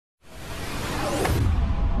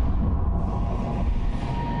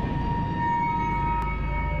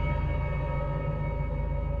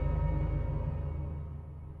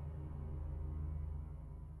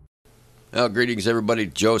Greetings, everybody.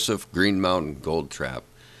 Joseph, Green Mountain Gold Trap.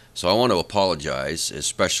 So I want to apologize,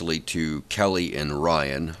 especially to Kelly and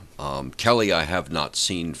Ryan. Kelly, I have not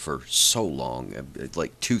seen for so long,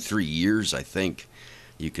 like 2, 3 years, I think.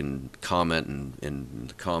 You can comment in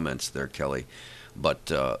the comments there, Kelly. But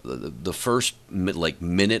the first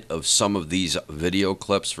minute of some of these video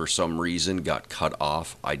clips, for some reason, got cut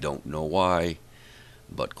off. I don't know why,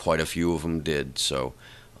 but quite a few of them did. So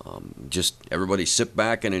just everybody sit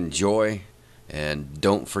back and enjoy, and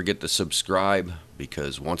don't forget to subscribe,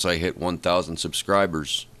 because once I hit 1,000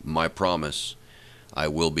 subscribers, my promise, I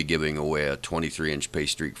will be giving away a 23-inch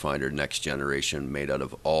Pace Streak Finder next generation made out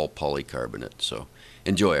of all polycarbonate. So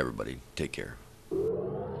enjoy, everybody. Take care.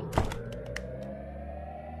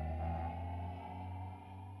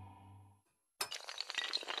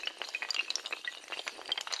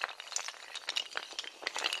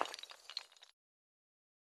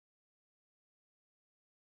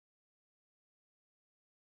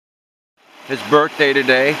 His birthday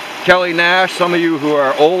today. Kelly Nash, some of you who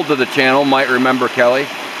are old to the channel might remember Kelly.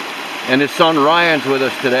 And his son Ryan's with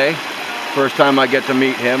us today. First time I get to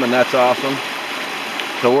meet him, and that's awesome.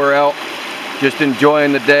 So we're out just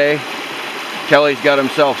enjoying the day. Kelly's got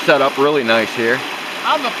himself set up really nice here.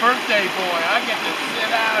 I'm the birthday boy. I get to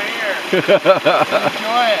sit out here and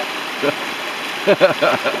enjoy it.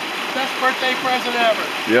 Best birthday present ever.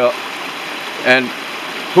 Yeah. And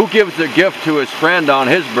who gives a gift to his friend on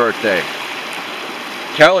his birthday?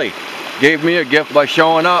 Kelly gave me a gift by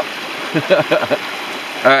showing up.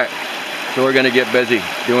 Alright, so we're going to get busy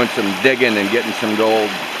doing some digging and getting some gold.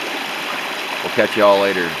 We'll catch you all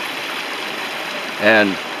later.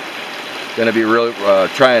 And going to be really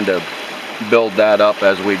trying to build that up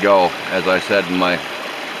as we go, as I said in my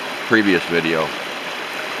previous video.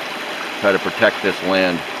 Try to protect this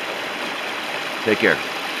land. Take care.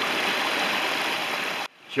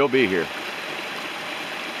 She'll be here.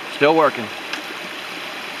 Still working.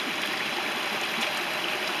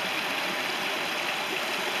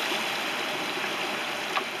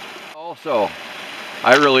 Also,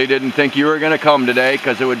 I really didn't think you were going to come today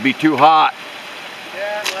because it would be too hot.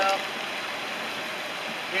 Yeah, well,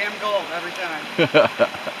 damn gold every time.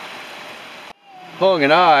 Houng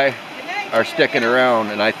and I are sticking around,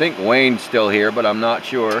 and I think Wayne's still here, but I'm not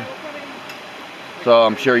sure. So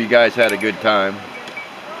I'm sure you guys had a good time.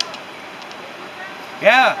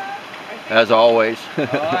 Yeah. As always.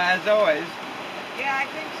 As always. Yeah, I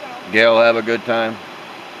think so. Gayle have a good time?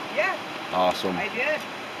 Yeah. Awesome. I did.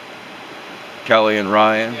 Kelly and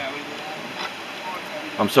Ryan. Yeah, we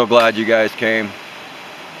did. I'm so glad you guys came.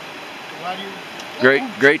 Glad you...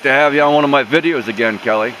 Great to have you on one of my videos again,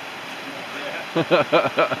 Kelly.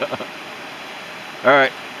 Yeah.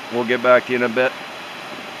 Alright, we'll get back to you in a bit.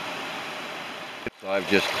 So I've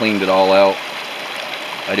just cleaned it all out.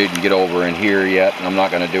 I didn't get over in here yet, and I'm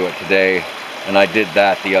not going to do it today. And I did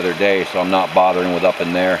that the other day, so I'm not bothering with up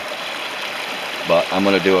in there. But I'm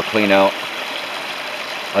going to do a clean out.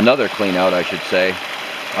 Another clean out, I should say.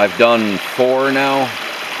 I've done 4 now.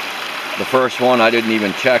 The first one I didn't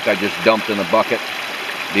even check, I just dumped in a bucket.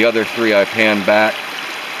 The other 3 I panned back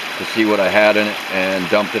to see what I had in it and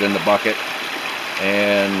dumped it in the bucket.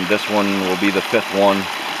 And this one will be the 5th one.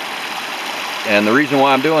 And the reason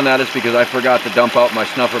why I'm doing that is because I forgot to dump out my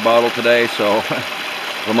snuffer bottle today, so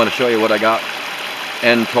if I'm going to show you what I got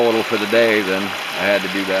end total for the day, then I had to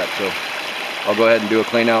do that. So I'll go ahead and do a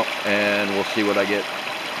clean out, and we'll see what I get.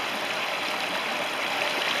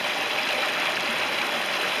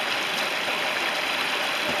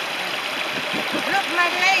 Look, my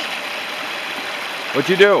leg. What'd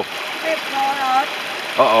you do? It's going off.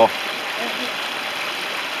 Uh-oh.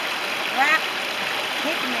 Rock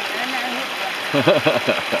hit me, and I hit it.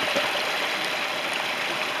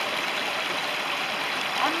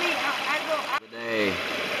 I go. Today.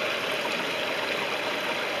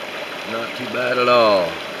 Not too bad at all.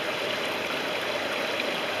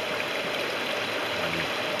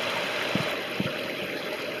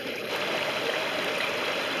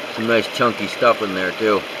 Some nice chunky stuff in there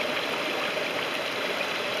too.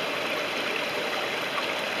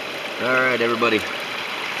 Alright, everybody.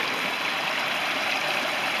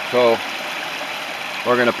 So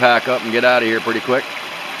we're gonna pack up and get out of here pretty quick.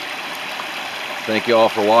 Thank you all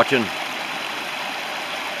for watching,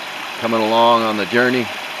 coming along on the journey.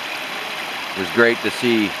 It was great to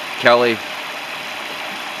see Kelly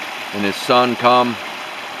and his son come,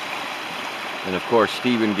 and of course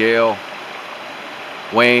Steve and Gayle,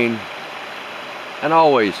 Wayne, and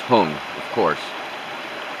always Houng, of course.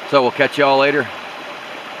 So we'll catch y'all later.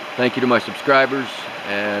 Thank you to my subscribers,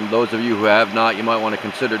 and those of you who have not, you might want to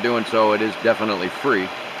consider doing so. It is definitely free,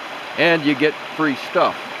 and you get free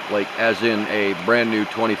stuff like as in a brand new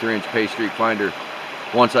 23-inch Pace Street Finder,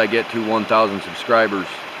 once I get to 1,000 subscribers.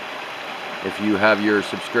 If you have your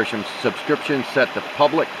subscription set to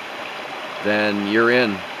public, then you're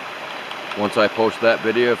in. Once I post that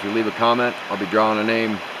video, if you leave a comment, I'll be drawing a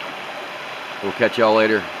name. We'll catch y'all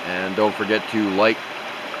later, and don't forget to like,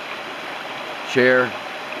 share,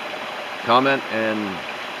 comment, and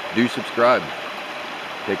do subscribe.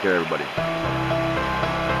 Take care, everybody.